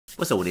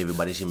What's up with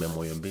everybody? It's your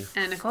Memorial B.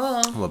 And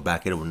Nicole. We're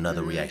back here with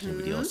another reaction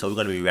video. So we're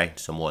going to be reacting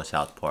to some more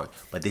South Park.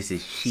 But this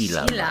is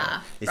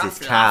Sheila. This is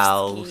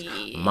Kyle's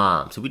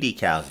mom. So we did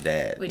Kyle's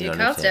dad. We did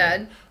Kyle's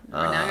dad.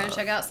 We're now going to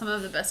check out some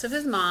of the best of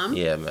his mom.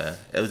 Yeah, man.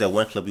 It was that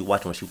one clip we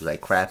watched when she was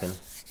like crapping.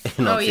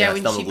 You know, oh, yeah,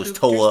 when stomach she was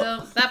tore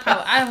up. That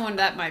probably, I wonder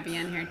that might be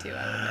in here too,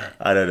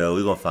 I don't know.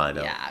 We're going to find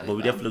out. Yeah, but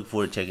we definitely look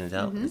forward to checking this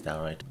out. It's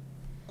down right.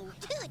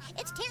 Dude,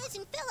 it's Terrence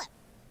and Philip.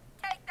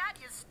 Take that,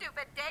 you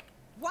stupid dick.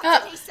 What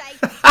did he say?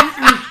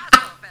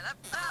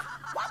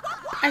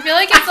 I feel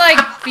like it's like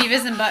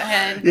Beavis and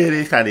Butthead. Yeah,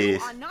 it kind of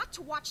is. Not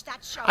to watch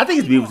that show I think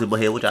it's Beavis and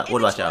Butthead.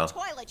 What about y'all?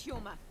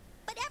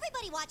 But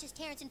everybody watches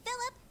Terrence and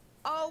Philip.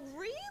 Oh,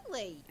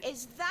 really?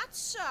 Is that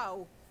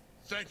so?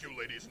 Thank you,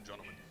 ladies and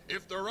gentlemen.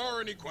 If there are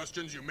any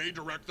questions, you may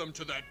direct them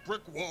to that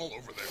brick wall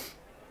over there.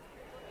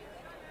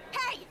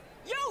 Hey,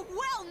 you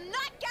will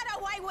not get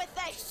away with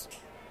this!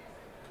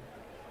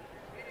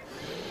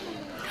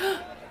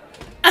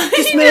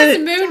 He just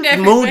mooned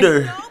everybody.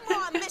 No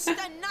more Mr.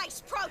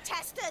 Nice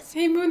protesters.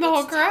 He mooned the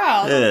whole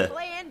crowd. Yeah.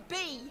 Plan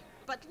B.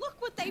 But look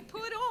what they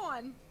put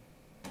on.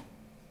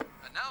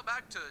 And now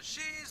back to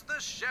She's the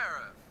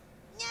Sheriff.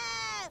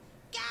 No!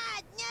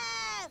 God,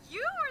 no!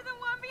 You are the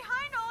one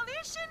behind all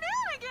these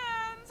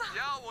shenanigans.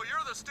 Yeah, well,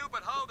 you're the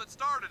stupid hoe that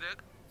started it.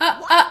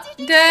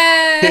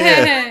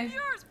 Dang.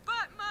 Yours,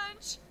 butt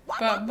munch.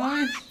 Butt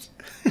munch.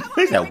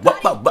 He said, what?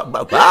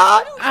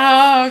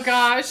 Oh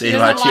gosh, she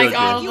doesn't like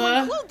all You the.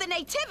 include the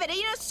nativity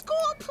in a school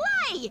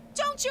play.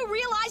 Don't you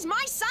realize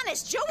my son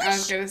is Jewish? I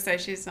was gonna say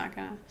she's not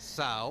gonna.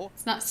 So?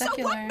 It's not So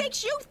secular. what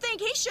makes you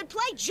think he should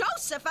play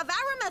Joseph of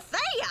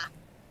Arimathea?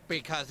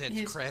 Because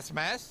it's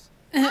Christmas?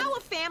 Our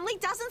family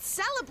doesn't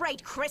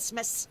celebrate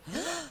Christmas.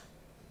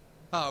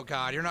 Oh,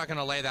 God, you're not going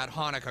to lay that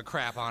Hanukkah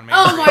crap on me.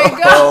 Oh my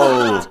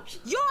god.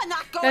 You're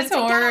not going That's to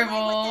horrible. get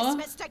away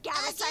with this, Mr. I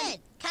Garrison. said,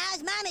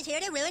 Kyle's mom is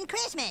here to ruin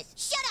Christmas.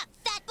 Shut up,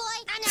 fat boy.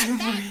 I'm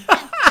not fat.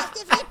 I'm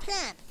festively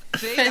plump.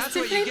 See, that's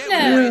what you get Festively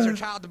when you raise your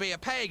child to be a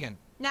pagan.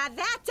 Now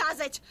that does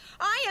it.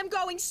 I am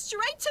going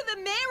straight to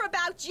the mayor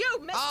about you,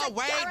 Mr. Oh,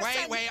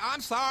 Garrison. wait. I'm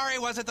sorry.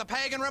 Was it the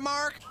pagan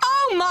remark?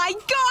 Oh, my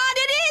God,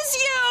 it is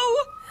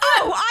you!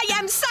 Oh, I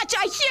am such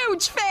a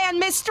huge fan,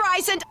 Miss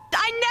Streisand.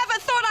 I never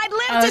thought I'd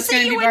live to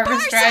see you in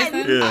person.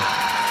 Yeah.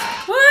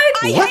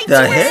 What? I What hate the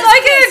twins, heck?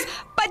 Like a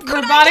but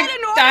could robotic I get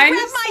an autograph?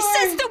 dinosaur? My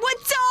sister would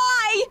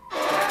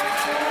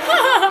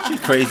die. She's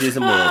crazy as a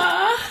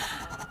mug.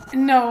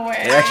 No way.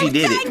 They actually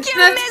did it. Thank you,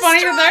 That's Miss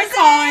funny that they're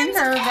calling Streisand.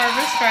 her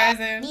Barbara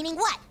Streisand. Meaning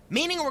what?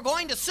 Meaning we're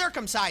going to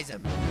circumcise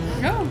him.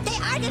 No. They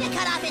are gonna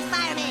cut off his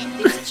fireman.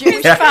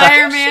 Jewish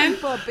fireman.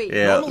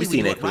 Yeah, Normally we seen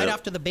do that it right clip.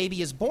 after the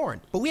baby is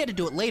born, but we had to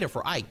do it later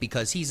for Ike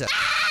because he's a.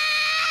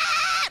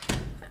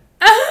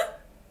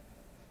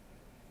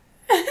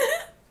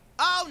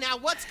 Oh, now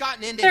what's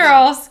gotten into They're him?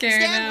 all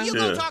scared Stan, now. will you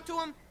go talk to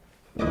him?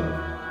 Let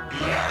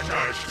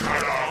us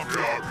cut off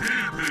your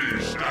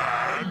pee-pee,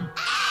 Stan.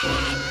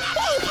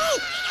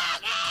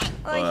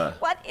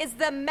 What is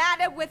the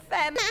matter with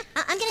them?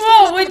 I'm gonna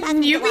Whoa, take a look at the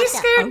wouldn't you be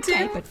bathroom to scared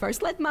Okay, too? but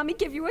first let Mommy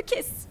give you a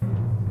kiss.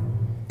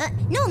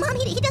 No, Mom,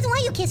 he doesn't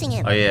want you kissing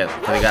him. Oh, yeah.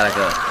 So they got like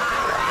a...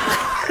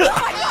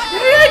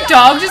 Is a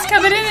dog just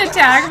coming in and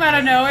attack him out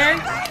of nowhere?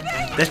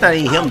 That's not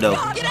even him, though.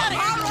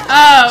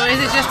 Oh, is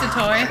it just a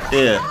toy?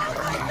 Yeah.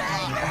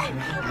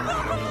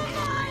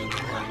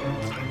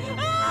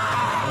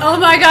 Oh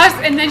my gosh,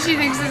 and then she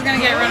thinks he's gonna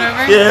get run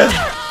over? Yeah.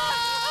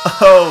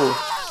 Oh.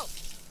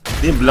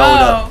 Then blown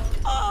up.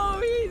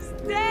 Oh, he's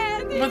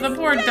dead. But the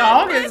poor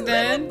dog is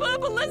dead.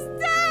 Bubble is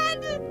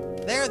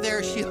dead.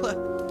 There,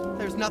 Sheila.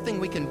 There's nothing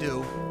we can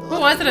do.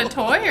 What was it, a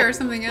toy or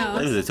something It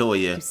else? was a toy,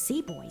 yeah. You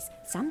see, boys,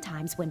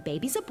 sometimes when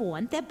babies are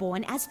born, they're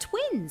born as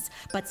twins.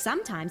 But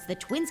sometimes the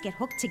twins get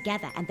hooked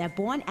together and they're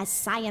born as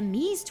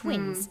Siamese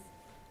twins.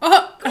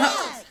 Oh, But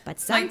like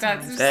that's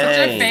sometimes such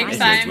a Dang, fake that's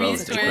Siamese gross.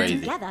 That's twin. crazy.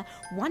 together,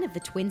 one of the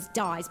twins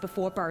dies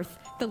before birth.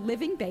 The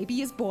living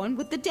baby is born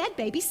with the dead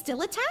baby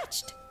still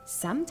attached.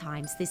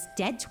 Sometimes this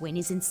dead twin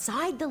is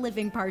inside the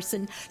living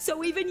person,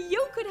 so even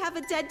you could have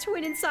a dead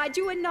twin inside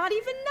you and not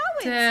even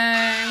know it.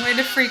 Dang, way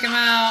to freak him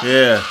out.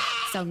 Yeah.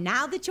 So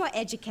now that you're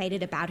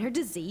educated about her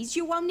disease,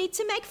 you won't need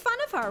to make fun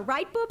of her,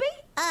 right, Booby?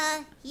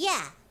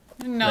 Yeah.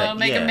 No,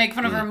 make him yeah, make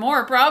fun of her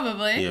more,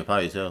 probably. Yeah,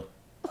 probably so.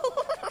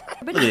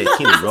 But Look at that,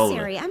 Kenny rolling.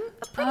 necessary. I'm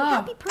a pretty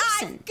happy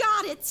person. I've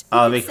got it.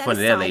 Oh, We make can fun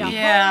set of that aside lady. a whole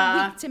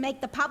Yeah. week to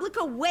make the public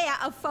aware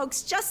of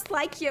folks just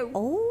like you.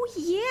 Oh,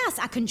 yes,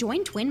 a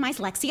conjoined twin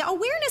dyslexia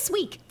awareness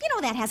week. You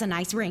know that has a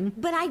nice ring,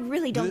 but I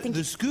really don't think...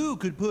 The school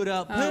could put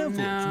out pamphlets,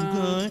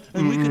 no. okay?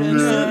 And we could have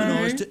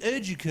seminars to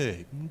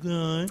educate,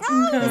 okay?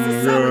 Oh, this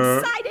is so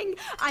exciting.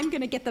 I'm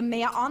going to get the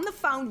mayor on the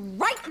phone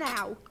right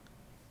now.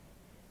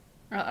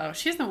 Uh-oh,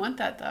 she doesn't want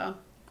that, though.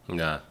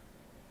 Nah.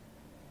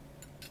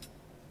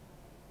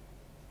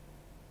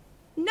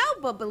 No,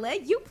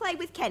 Bubbly, you play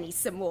with Kenny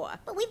some more.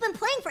 But we've been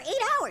playing for 8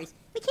 hours.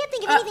 We can't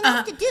think of anything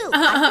else to do.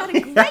 I've got a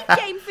great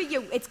game for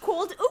you. It's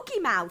called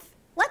Ookie Mouth.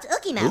 What's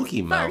Ookie Mouth?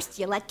 Ookie mouth. First,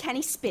 you let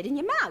Kenny spit in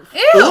your mouth.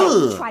 Ew!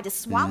 Ugh, Try to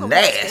swallow it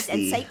and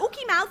nasty. say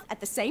Ookie Mouth at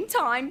the same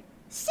time.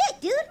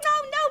 Sick, dude.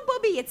 No,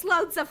 Bubby, it's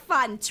loads of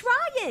fun.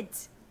 Try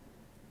it.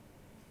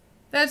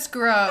 That's That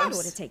ought to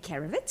gross. take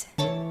care of it.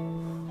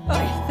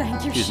 Oh,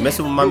 thank you, She's Sheila.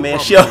 messing with my man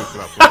Sheila.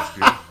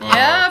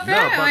 Yeah,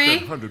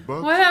 apparently.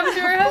 What happened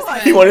to her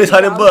husband? He wanted his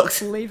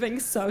 $100. Leaving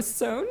so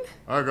soon?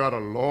 I got a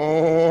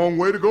long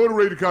way to go to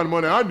raise the kind of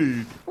money I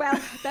need. Well,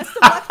 best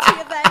of luck to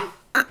you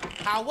then.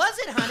 How was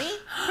it, honey?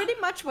 Pretty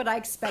much what I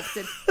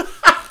expected.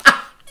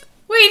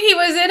 Wait, he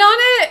was in on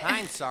it?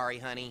 I'm sorry,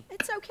 honey.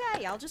 It's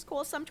okay. I'll just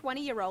call some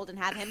 20-year-old and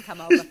have him come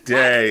over.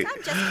 Dang.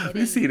 I'm just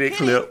kidding. You see that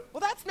Kidding? clip?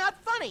 Well, that's not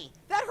funny.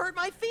 That hurt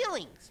my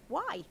feelings.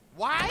 Why?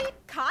 Why?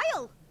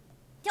 Kyle.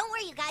 Don't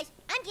worry, you guys.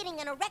 I'm getting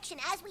an erection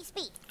as we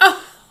speak. That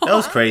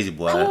was crazy,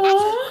 boy.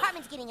 Actually,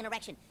 Carmen's getting an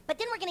erection, but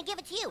then we're gonna give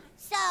it to you.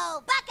 So,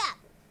 buck up.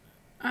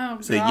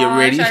 Oh, So gosh, get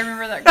ready. I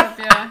remember that clip,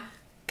 yeah.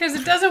 Because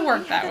it doesn't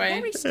work that way.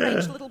 Very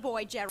strange little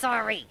boy, Jerry.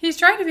 Sorry. He's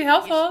trying to be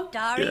helpful.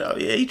 Sorry.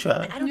 Yeah, he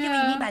tried. I don't get what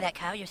you Yeah. mean by that,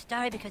 Kyle. You're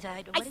sorry because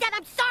I said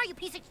I'm sorry, you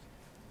piece of...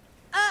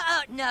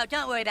 Oh, no,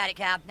 don't worry about it,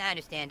 Cal. I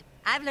understand.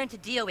 I've learned to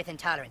deal with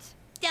intolerance.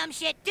 Dumb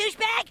shit,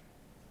 douchebag!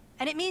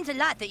 And it means a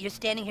lot that you're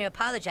standing here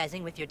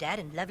apologizing with your dad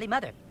and lovely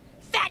mother.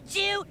 Fat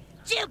Jew!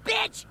 Jew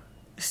bitch!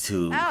 It's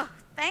too. Oh,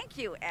 thank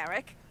you,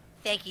 Eric.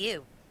 Thank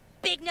you.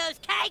 Big nose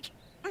cake!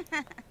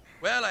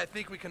 Well, I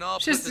think we can all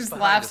Just put this just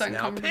behind laughs us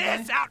now. uncomfortably.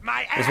 Piss out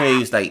my ass! That's when he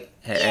was like,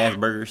 had Yeah.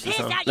 Asperger's or Piss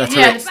something. out No, your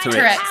Yeah, Tourette's. it's Tourette's.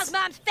 Tourette's. Kyle's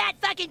mom's fat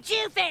fucking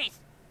Jew face!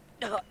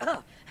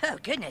 Oh,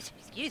 goodness.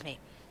 Excuse me.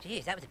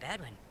 Jeez, that was a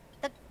bad one.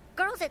 The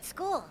girls at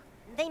school,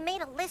 they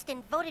made a list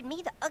and voted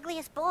me the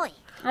ugliest boy.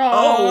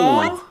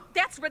 Oh.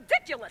 That's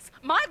ridiculous.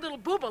 My little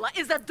boobala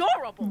is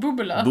adorable.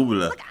 Boobala.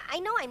 Boobala. Look,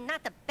 I know I'm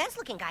not the best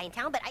looking guy in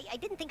town, but I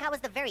didn't think I was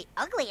the very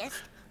ugliest.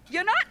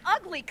 You're not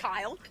ugly,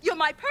 Kyle. You're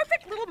my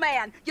perfect little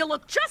man. You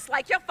look just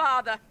like your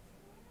father.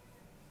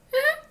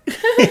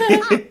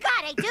 Oh,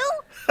 God, I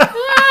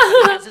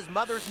do? That's his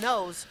mother's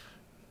nose.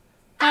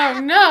 Oh,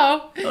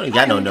 no. He don't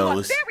got no You are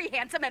nose. very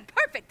handsome and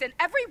perfect in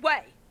every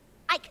way.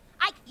 Ike,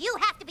 you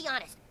have to be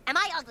honest. Am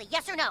I ugly,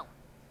 yes or no?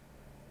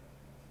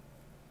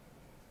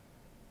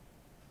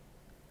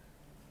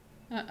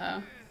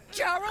 Uh-oh.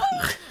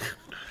 Gerald?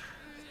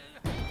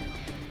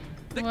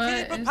 The What key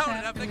is proponent of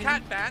the happening?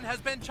 cat ban has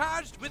been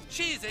charged with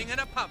cheesing in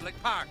a public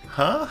park.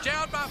 Huh?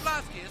 Gerald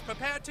Broflovski is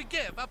prepared to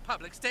give a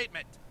public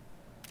statement.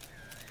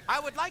 I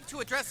would like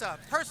to address a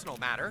personal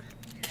matter.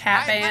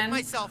 Cat I let ban.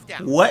 myself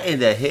down. What in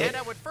the And heck?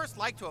 I would first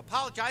like to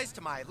apologize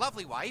to my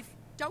lovely wife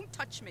Don't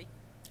touch me.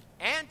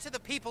 and to the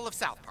people of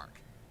South Park.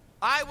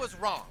 I was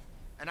wrong,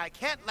 and I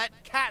can't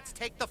let cats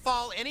take the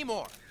fall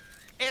anymore.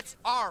 It's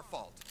our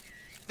fault.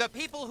 The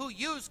people who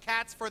use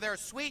cats for their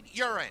sweet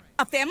urine.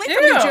 A family Ew.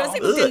 from New Jersey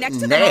moved in Ugh, next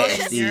to the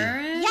nasty.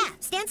 Urine? Yeah,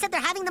 Stan said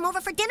they're having them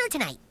over for dinner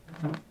tonight.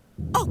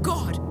 Oh,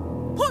 God.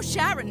 Poor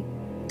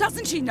Sharon.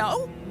 Doesn't she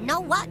know? Know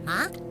what,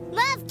 huh?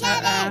 Love,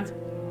 Kevin!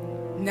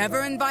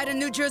 Never invite a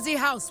New Jersey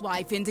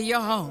housewife into your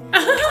home.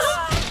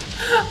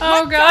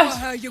 Oh, gosh.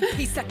 her, you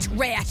piece of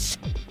trash.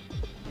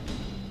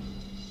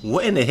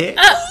 What in the heck?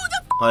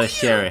 Oh, it's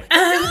Sharon.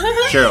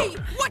 Cheryl.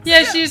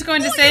 Yeah, she's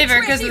going to save her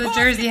because of the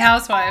Jersey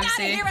housewives, Get out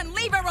of see? here and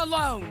leave her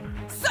alone.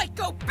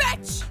 Psycho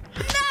bitch.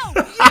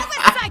 No, you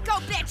a psycho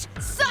bitch.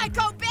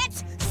 Psycho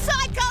bitch.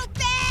 Psycho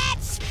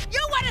bitch. You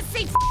want to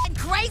see f***ing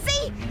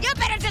crazy? You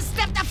better just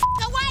step the f***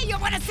 away. You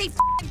want to see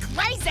f***ing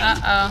crazy?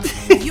 Uh-oh.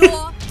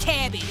 You're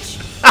cabbage.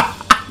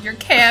 Your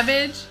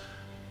cabbage?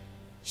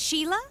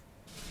 Sheila?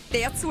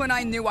 That's when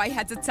I knew I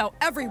had to tell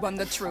everyone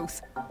the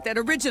truth. That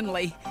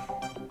originally,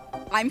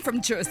 I'm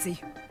from Jersey.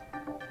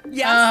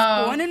 Yes,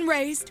 Oh. born and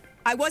raised.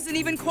 I wasn't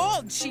even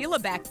called Sheila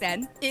back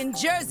then. In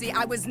Jersey,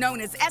 I was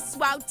known as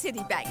S-Wow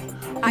Titty Bang.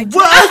 I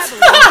What?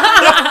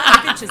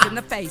 bitches in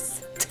the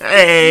face.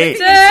 Hey.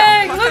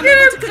 Dang, I'm look able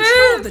at to her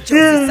control boob. the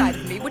Jersey side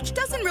of me, which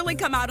doesn't really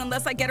come out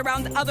unless I get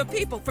around other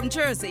people from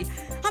Jersey.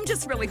 I'm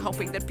just really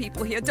hoping that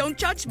people here don't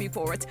judge me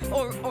for it,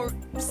 or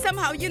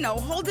somehow, you know,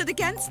 hold it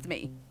against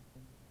me.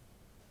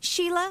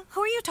 Sheila,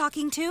 who are you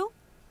talking to?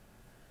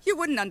 You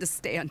wouldn't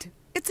understand.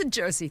 It's a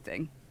Jersey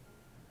thing.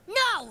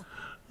 No!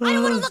 I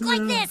don't want to look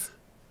like this!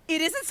 It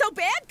isn't so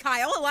bad,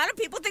 Kyle. A lot of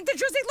people think the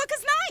Jersey look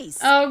is nice.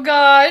 Oh,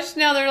 gosh.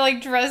 Now they're,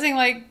 like, dressing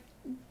like...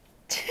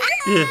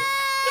 Yeah.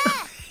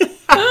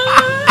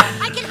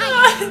 I can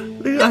hide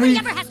it. Nobody I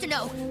ever has to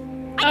know.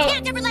 I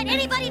can't ever let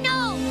anybody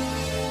know!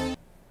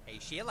 Hey,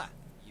 Sheila,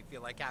 you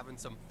feel like having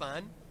some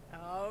fun?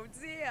 Oh,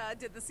 dear.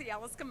 Did the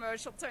Cialis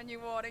commercial turn you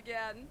on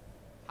again?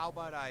 How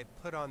about I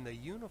put on the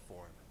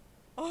uniform?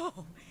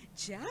 Oh,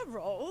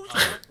 Gerald.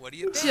 What do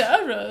you think?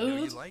 Gerald.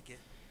 Know you like it.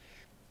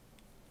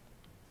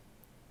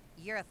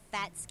 You're a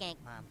fat skank,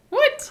 Mom.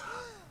 What?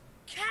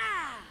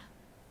 Ka!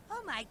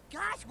 Oh my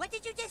gosh, what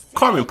did you just say?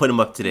 Carmen put him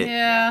up to that. You're a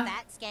Yeah.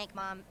 fat skank,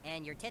 Mom,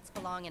 and your tits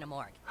belong in a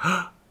morgue.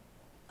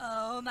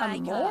 Oh, A my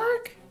God.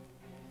 morgue?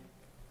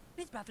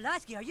 Miss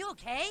Broflovski, are you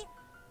okay?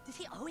 Does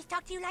he always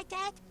talk to you like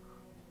that?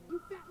 You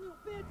fat little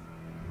bitch!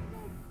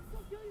 Go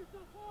kill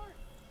yourself for it!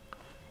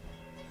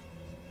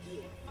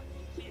 Yeah, fuck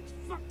you kids,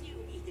 fuck you!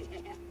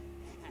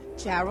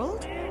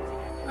 Gerald?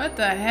 What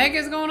the heck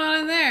is going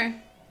on in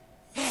there?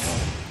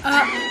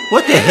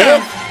 What the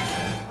heck?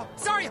 Oh,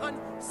 sorry, hon.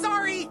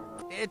 Sorry.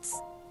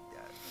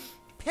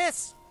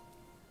 piss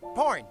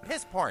porn.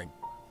 Piss porn.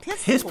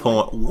 Piss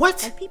porn?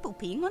 What? Are people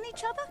peeing on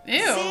each other?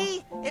 Ew.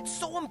 See? It's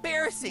so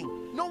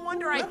embarrassing. No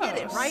wonder I hid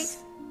it, right?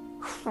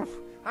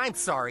 I'm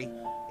sorry.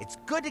 It's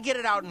good to get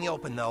it out in the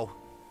open, though.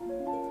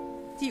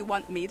 Do you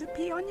want me to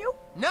pee on you?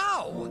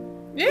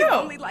 No! Ew. You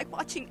only like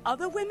watching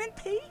other women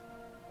pee?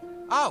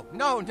 Oh,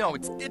 no,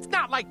 it's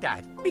not like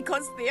that.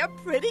 Because they're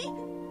pretty?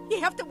 You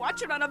have to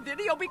watch it on a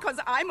video because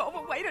I'm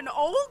overweight and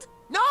old?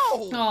 No!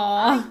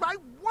 Aw. I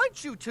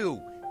want you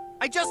to.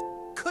 I just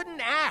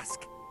couldn't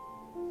ask.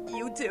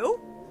 You do?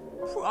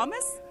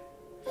 Promise?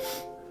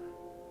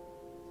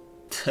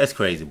 That's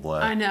crazy, boy.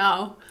 I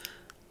know.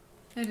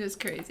 It is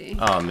crazy.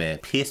 Oh man,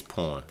 piss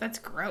porn. That's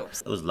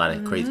gross. There was a lot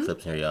of crazy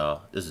clips in here,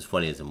 y'all. This is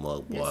funny as a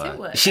mug, boy. Yes, it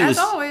was. She As was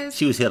always.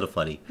 She was hella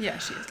funny. Yeah,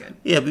 she is good.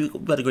 Yeah, we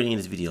better go to the end of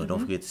this video.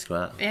 Don't forget to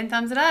subscribe. And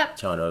thumbs it up.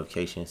 Turn on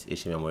notifications.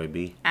 It's your memory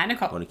B. And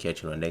Nicole. I want to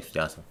catch you on the next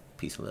Johnson.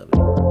 Peace and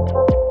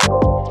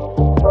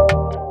love.